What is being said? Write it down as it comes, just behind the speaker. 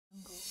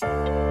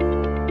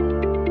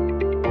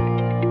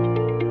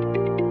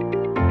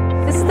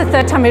the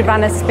third time we've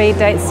run a speed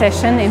date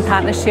session in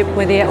partnership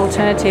with the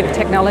Alternative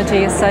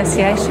Technology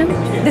Association.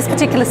 This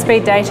particular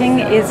speed dating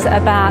is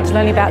about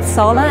learning about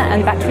solar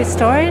and battery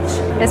storage.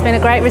 There's been a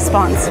great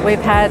response.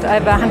 We've had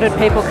over 100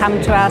 people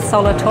come to our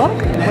solar talk,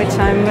 which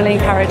I'm really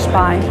encouraged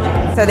by.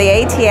 So the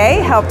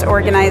ATA helped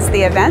organize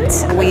the event.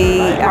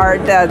 We are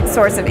the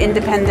source of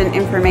independent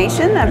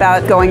information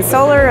about going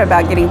solar,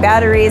 about getting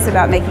batteries,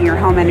 about making your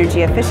home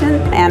energy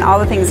efficient, and all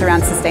the things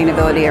around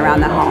sustainability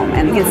around the home.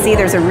 And you can see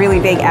there's a really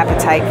big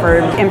appetite for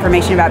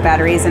information about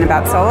batteries and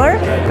about solar,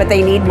 but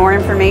they need more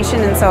information,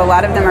 and so a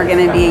lot of them are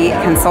going to be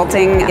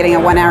consulting, getting a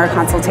 1-hour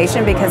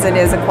consultation because it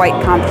is a quite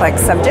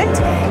complex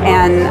subject,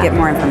 and get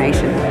more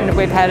information.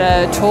 We've had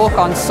a talk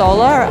on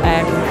solar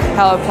and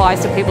how it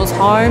applies to people's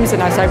homes,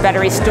 and also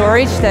battery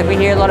storage that we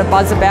hear a lot of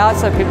buzz about,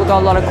 so people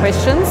got a lot of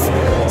questions.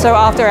 So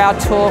after our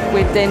talk,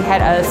 we then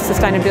had a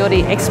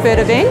sustainability expert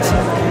event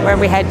where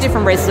we had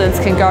different residents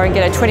can go and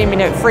get a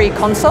 20-minute free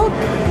consult,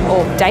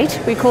 or date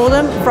we call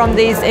them, from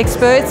these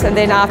experts, and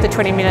then after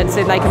 20 minutes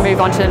then they can move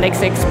on to the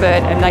next expert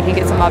and they can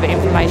get some other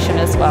information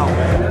as well.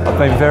 I've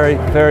been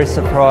very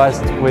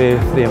surprised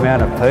with the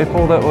amount of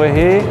people that were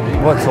here.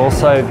 What's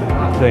also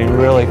been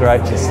really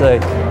great to see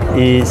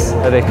is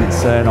their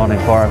concern on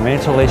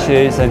environmental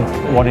issues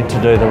and wanting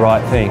to do the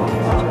right thing.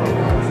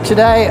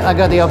 Today I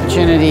got the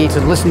opportunity to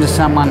listen to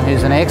someone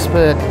who's an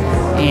expert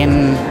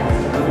in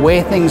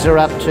where things are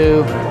up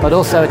to, but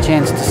also a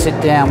chance to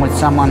sit down with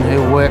someone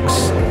who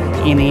works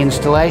in the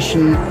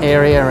installation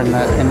area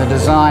and the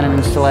design and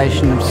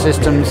installation of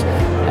systems,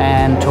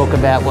 and talk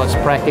about what's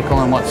practical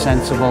and what's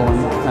sensible,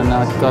 and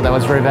I thought that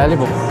was very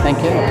valuable. Thank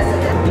you.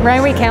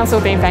 Randwick Council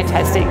have been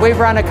fantastic. We've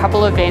run a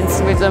couple of events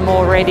with them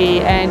already,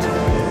 and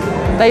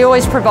they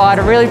always provide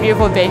a really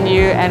beautiful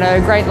venue and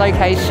a great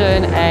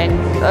location, and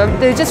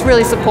they're just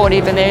really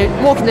supportive, and they're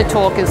walking the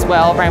talk as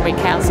well, Randwick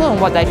Council, and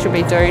what they should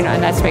be doing in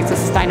aspects of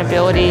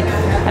sustainability.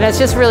 And it's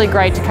just really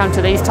great to come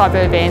to these type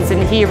of events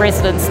and hear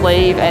residents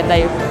leave and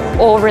they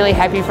all really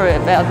happy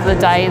about the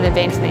day and the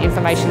event and the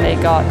information they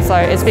got. So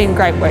it's been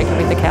great working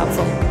with the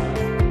council.